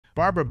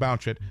Barbara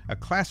Bouchet, a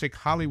classic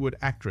Hollywood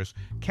actress,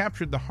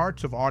 captured the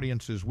hearts of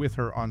audiences with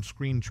her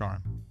on-screen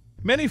charm.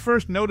 Many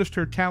first noticed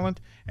her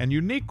talent and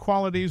unique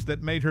qualities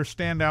that made her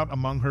stand out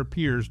among her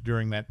peers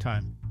during that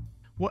time.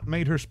 What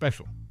made her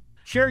special?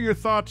 Share your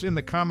thoughts in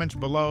the comments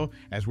below,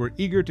 as we're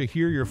eager to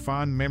hear your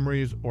fond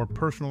memories or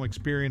personal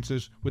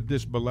experiences with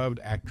this beloved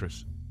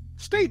actress.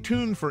 Stay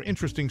tuned for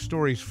interesting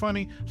stories,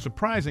 funny,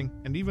 surprising,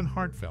 and even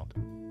heartfelt.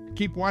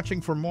 Keep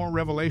watching for more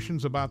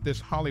revelations about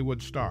this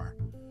Hollywood star.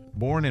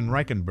 Born in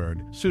Reichenberg,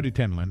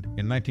 Sudetenland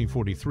in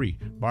 1943,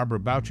 Barbara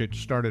Bouchet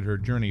started her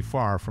journey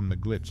far from the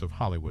glitz of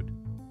Hollywood.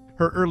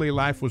 Her early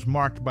life was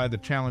marked by the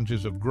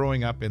challenges of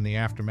growing up in the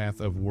aftermath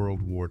of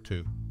World War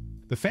II.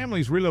 The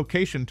family's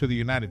relocation to the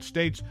United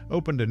States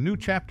opened a new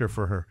chapter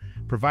for her,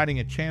 providing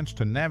a chance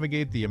to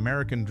navigate the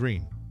American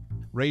dream.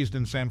 Raised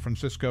in San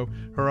Francisco,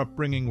 her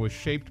upbringing was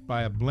shaped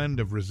by a blend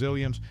of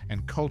resilience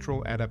and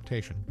cultural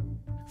adaptation.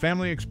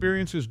 Family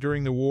experiences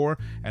during the war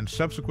and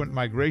subsequent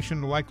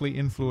migration likely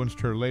influenced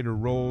her later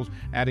roles,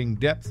 adding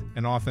depth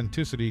and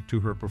authenticity to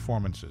her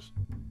performances.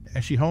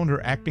 As she honed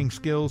her acting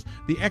skills,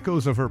 the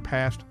echoes of her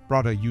past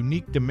brought a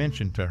unique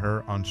dimension to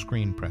her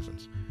on-screen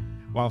presence.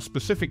 While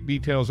specific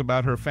details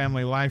about her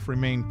family life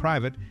remain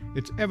private,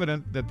 it's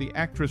evident that the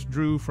actress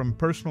drew from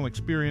personal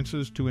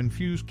experiences to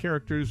infuse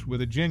characters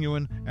with a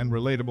genuine and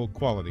relatable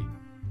quality.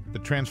 The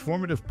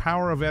transformative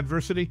power of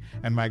adversity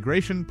and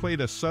migration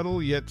played a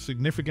subtle yet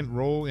significant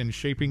role in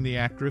shaping the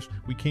actress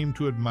we came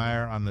to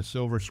admire on the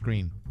silver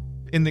screen.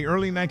 In the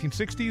early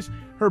 1960s,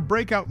 her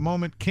breakout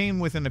moment came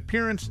with an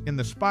appearance in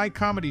the spy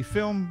comedy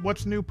film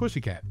What's New,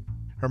 Pussycat?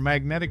 Her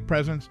magnetic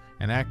presence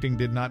and acting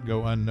did not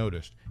go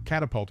unnoticed,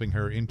 catapulting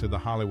her into the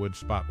Hollywood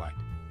spotlight.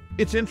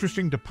 It's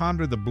interesting to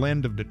ponder the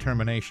blend of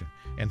determination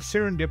and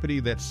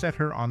serendipity that set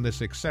her on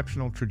this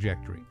exceptional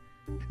trajectory.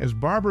 As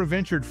Barbara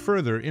ventured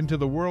further into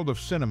the world of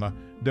cinema,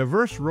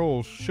 diverse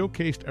roles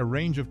showcased a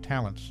range of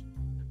talents.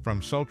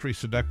 From sultry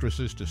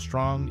seductresses to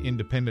strong,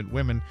 independent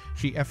women,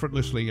 she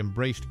effortlessly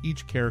embraced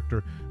each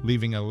character,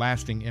 leaving a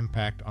lasting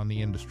impact on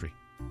the industry.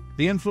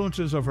 The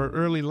influences of her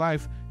early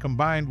life,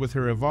 combined with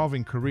her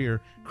evolving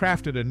career,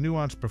 crafted a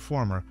nuanced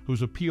performer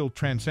whose appeal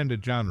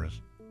transcended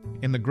genres.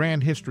 In the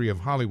grand history of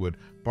Hollywood,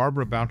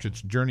 Barbara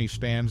Bouchet's journey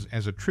stands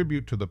as a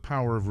tribute to the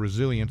power of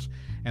resilience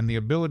and the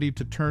ability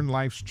to turn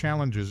life's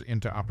challenges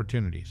into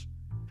opportunities.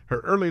 Her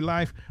early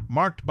life,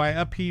 marked by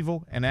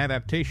upheaval and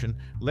adaptation,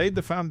 laid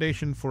the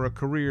foundation for a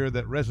career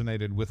that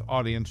resonated with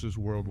audiences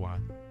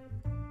worldwide.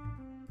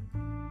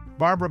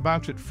 Barbara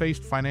Bouchet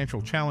faced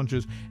financial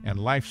challenges and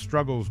life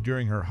struggles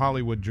during her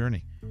Hollywood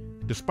journey.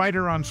 Despite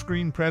her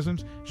on-screen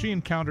presence, she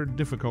encountered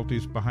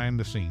difficulties behind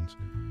the scenes.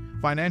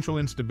 Financial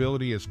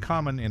instability is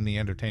common in the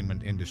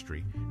entertainment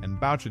industry, and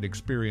Bouchet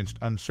experienced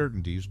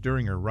uncertainties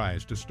during her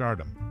rise to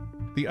stardom.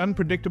 The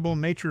unpredictable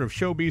nature of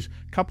showbiz,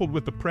 coupled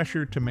with the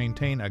pressure to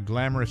maintain a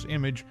glamorous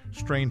image,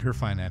 strained her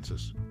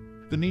finances.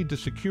 The need to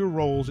secure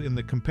roles in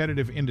the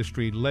competitive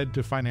industry led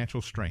to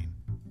financial strain.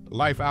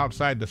 Life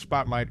outside the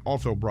spotlight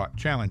also brought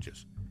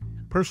challenges.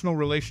 Personal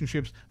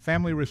relationships,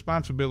 family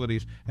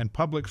responsibilities, and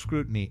public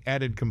scrutiny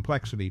added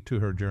complexity to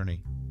her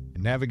journey.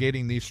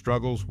 Navigating these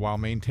struggles while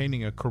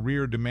maintaining a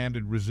career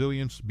demanded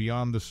resilience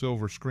beyond the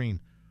silver screen.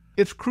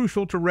 It's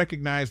crucial to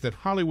recognize that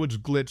Hollywood's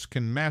glitz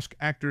can mask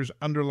actors'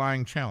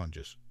 underlying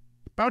challenges.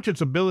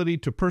 Bouchet's ability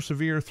to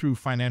persevere through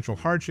financial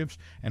hardships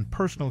and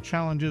personal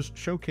challenges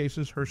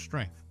showcases her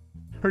strength.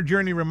 Her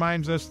journey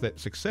reminds us that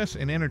success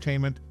in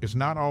entertainment is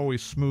not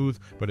always smooth,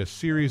 but a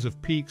series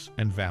of peaks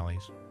and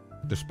valleys.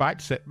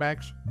 Despite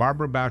setbacks,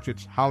 Barbara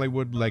Bouchet's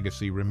Hollywood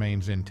legacy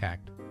remains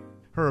intact.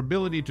 Her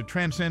ability to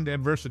transcend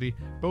adversity,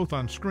 both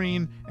on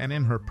screen and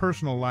in her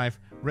personal life,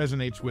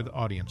 resonates with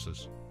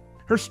audiences.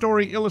 Her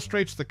story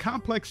illustrates the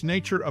complex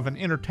nature of an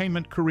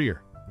entertainment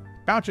career.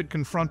 Bouchet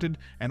confronted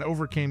and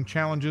overcame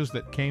challenges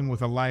that came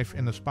with a life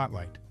in the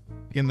spotlight.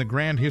 In the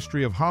grand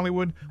history of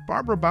Hollywood,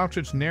 Barbara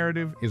Bouchet's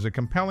narrative is a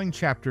compelling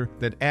chapter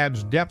that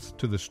adds depth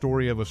to the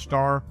story of a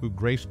star who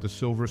graced the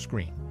silver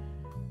screen.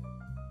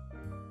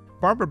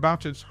 Barbara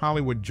Bouchet's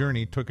Hollywood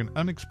journey took an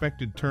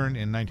unexpected turn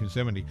in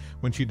 1970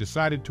 when she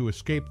decided to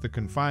escape the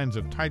confines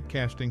of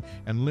typecasting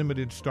and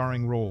limited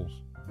starring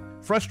roles.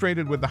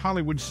 Frustrated with the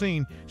Hollywood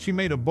scene, she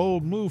made a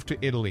bold move to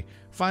Italy,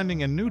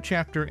 finding a new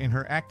chapter in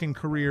her acting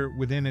career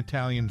within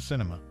Italian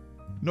cinema.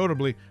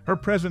 Notably, her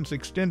presence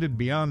extended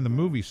beyond the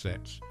movie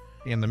sets.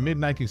 In the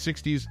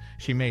mid-1960s,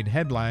 she made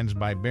headlines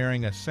by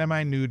bearing a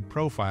semi-nude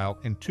profile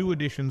in 2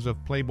 editions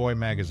of Playboy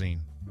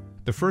magazine.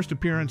 The first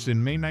appearance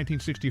in May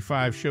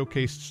 1965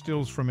 showcased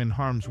stills from In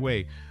Harm's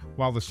Way,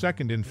 while the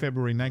second in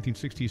February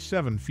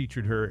 1967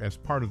 featured her as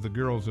part of the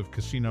girls of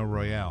Casino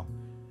Royale.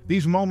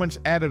 These moments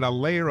added a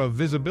layer of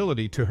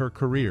visibility to her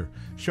career,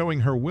 showing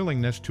her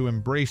willingness to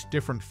embrace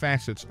different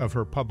facets of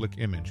her public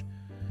image.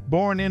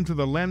 Born into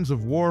the lens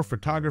of war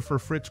photographer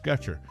Fritz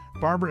Gutcher,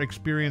 Barbara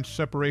experienced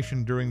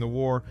separation during the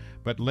war,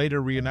 but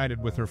later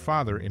reunited with her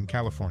father in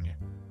California.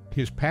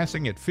 His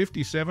passing at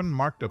 57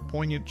 marked a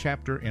poignant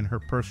chapter in her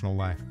personal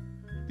life.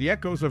 The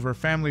echoes of her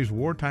family's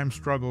wartime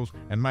struggles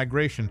and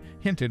migration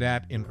hinted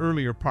at in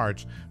earlier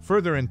parts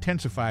further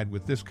intensified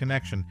with this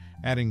connection,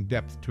 adding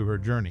depth to her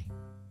journey.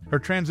 Her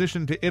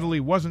transition to Italy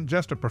wasn't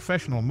just a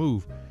professional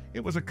move,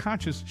 it was a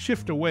conscious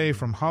shift away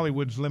from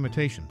Hollywood's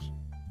limitations.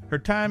 Her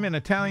time in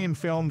Italian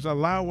films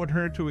allowed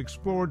her to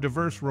explore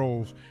diverse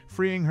roles,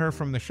 freeing her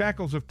from the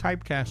shackles of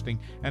typecasting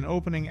and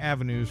opening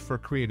avenues for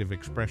creative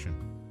expression.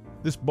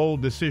 This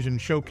bold decision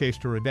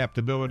showcased her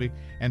adaptability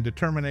and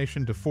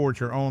determination to forge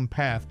her own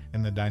path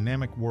in the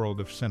dynamic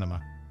world of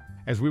cinema.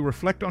 As we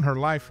reflect on her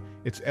life,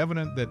 it's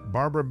evident that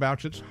Barbara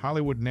Bouchet's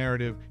Hollywood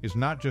narrative is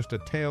not just a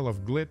tale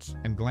of glitz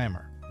and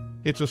glamour.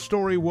 It's a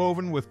story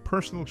woven with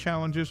personal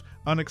challenges,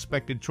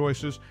 unexpected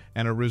choices,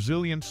 and a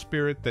resilient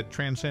spirit that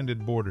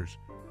transcended borders.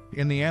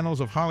 In the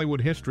annals of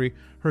Hollywood history,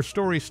 her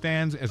story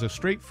stands as a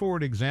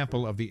straightforward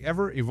example of the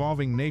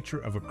ever-evolving nature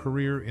of a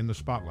career in the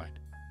spotlight.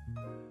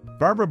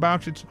 Barbara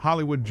Bouchet's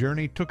Hollywood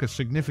journey took a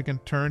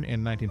significant turn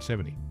in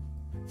 1970.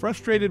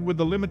 Frustrated with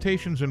the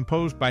limitations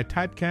imposed by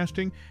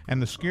typecasting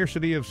and the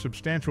scarcity of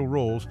substantial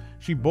roles,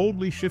 she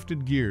boldly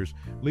shifted gears,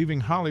 leaving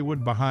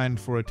Hollywood behind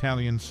for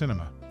Italian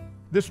cinema.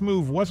 This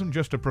move wasn't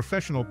just a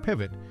professional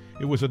pivot,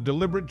 it was a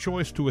deliberate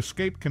choice to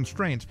escape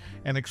constraints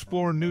and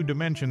explore new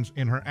dimensions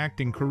in her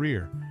acting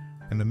career.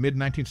 In the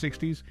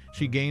mid-1960s,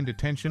 she gained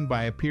attention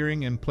by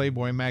appearing in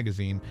Playboy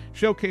magazine,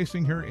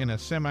 showcasing her in a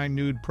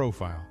semi-nude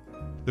profile.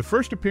 The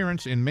first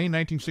appearance in May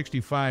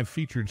 1965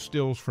 featured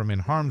stills from In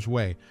Harm's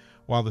Way,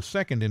 while the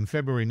second in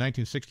February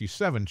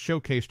 1967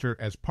 showcased her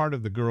as part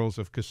of the girls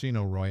of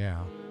Casino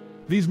Royale.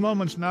 These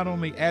moments not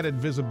only added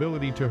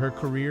visibility to her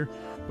career,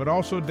 but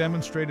also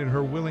demonstrated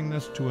her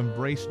willingness to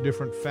embrace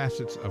different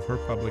facets of her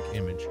public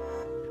image.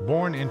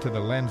 Born into the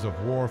lens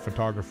of war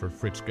photographer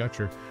Fritz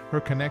Gutcher, her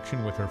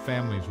connection with her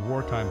family's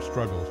wartime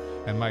struggles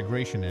and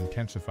migration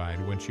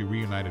intensified when she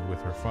reunited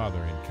with her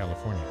father in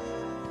California.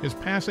 His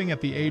passing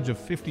at the age of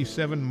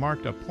 57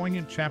 marked a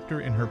poignant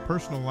chapter in her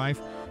personal life,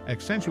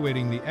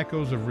 accentuating the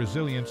echoes of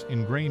resilience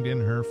ingrained in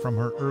her from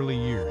her early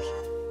years.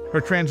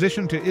 Her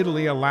transition to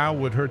Italy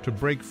allowed her to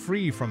break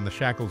free from the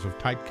shackles of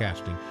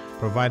typecasting,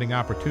 providing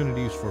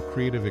opportunities for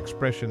creative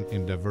expression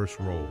in diverse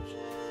roles.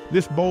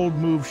 This bold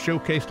move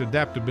showcased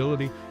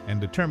adaptability and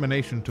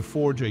determination to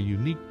forge a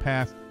unique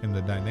path in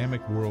the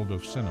dynamic world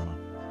of cinema.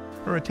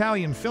 Her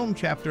Italian film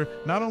chapter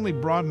not only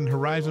broadened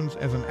horizons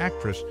as an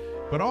actress,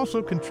 but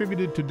also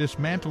contributed to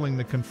dismantling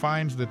the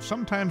confines that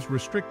sometimes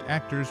restrict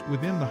actors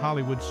within the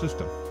Hollywood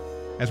system.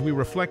 As we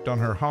reflect on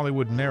her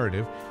Hollywood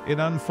narrative, it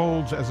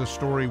unfolds as a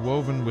story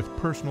woven with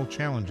personal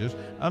challenges,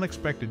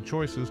 unexpected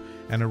choices,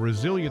 and a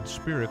resilient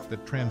spirit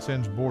that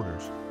transcends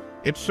borders.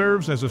 It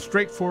serves as a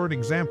straightforward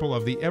example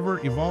of the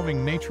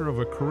ever-evolving nature of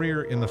a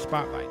career in the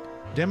spotlight,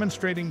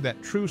 demonstrating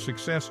that true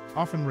success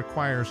often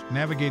requires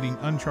navigating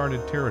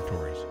uncharted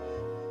territories.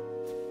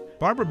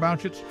 Barbara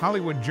Bouchet's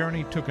Hollywood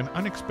journey took an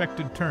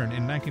unexpected turn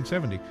in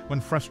 1970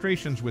 when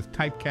frustrations with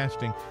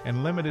typecasting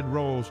and limited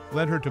roles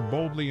led her to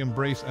boldly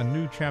embrace a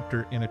new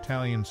chapter in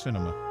Italian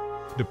cinema.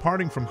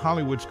 Departing from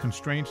Hollywood's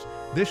constraints,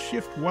 this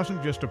shift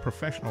wasn't just a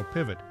professional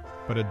pivot,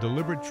 but a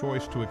deliberate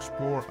choice to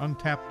explore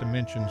untapped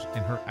dimensions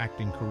in her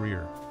acting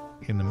career.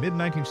 In the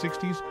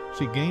mid-1960s,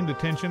 she gained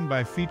attention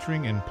by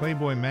featuring in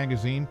Playboy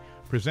magazine,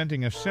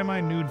 presenting a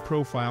semi-nude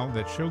profile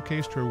that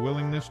showcased her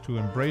willingness to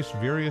embrace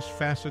various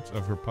facets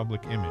of her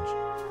public image.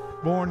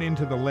 Born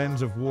into the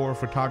lens of war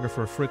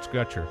photographer Fritz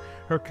Gutcher,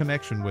 her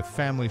connection with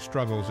family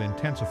struggles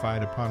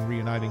intensified upon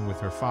reuniting with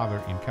her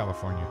father in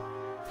California.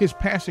 His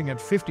passing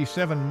at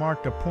 57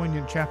 marked a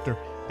poignant chapter,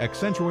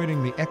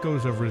 accentuating the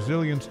echoes of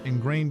resilience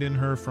ingrained in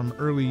her from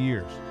early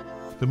years.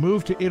 The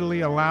move to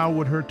Italy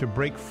allowed her to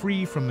break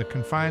free from the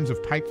confines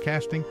of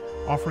typecasting,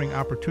 offering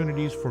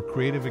opportunities for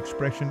creative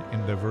expression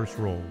in diverse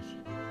roles.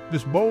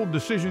 This bold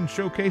decision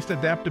showcased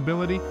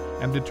adaptability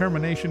and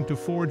determination to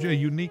forge a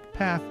unique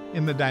path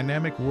in the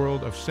dynamic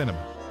world of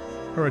cinema.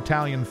 Her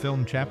Italian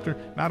film chapter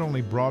not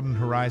only broadened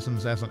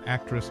horizons as an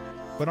actress,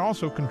 but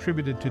also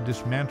contributed to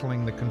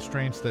dismantling the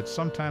constraints that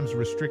sometimes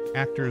restrict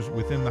actors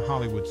within the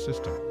Hollywood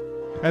system.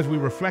 As we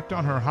reflect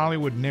on her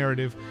Hollywood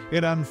narrative,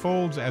 it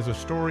unfolds as a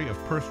story of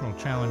personal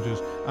challenges,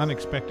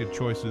 unexpected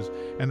choices,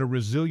 and a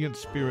resilient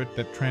spirit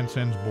that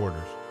transcends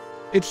borders.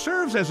 It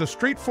serves as a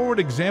straightforward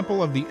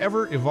example of the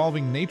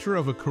ever-evolving nature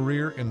of a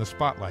career in the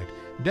spotlight,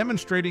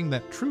 demonstrating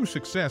that true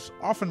success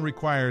often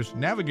requires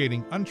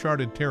navigating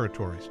uncharted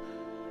territories.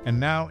 And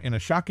now, in a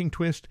shocking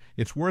twist,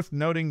 it's worth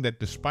noting that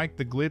despite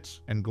the glitz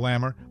and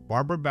glamour,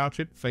 Barbara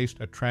Bouchet faced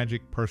a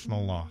tragic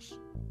personal loss.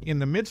 In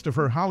the midst of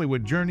her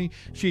Hollywood journey,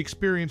 she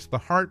experienced the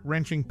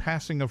heart-wrenching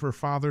passing of her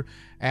father,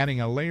 adding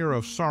a layer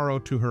of sorrow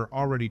to her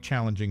already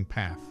challenging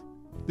path.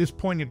 This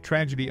poignant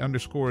tragedy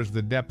underscores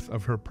the depth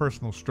of her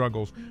personal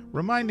struggles,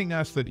 reminding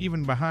us that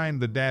even behind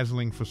the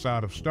dazzling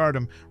facade of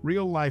stardom,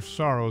 real-life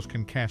sorrows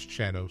can cast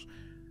shadows.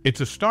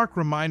 It's a stark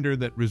reminder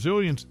that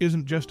resilience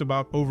isn't just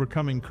about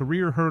overcoming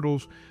career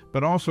hurdles,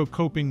 but also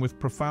coping with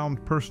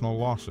profound personal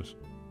losses.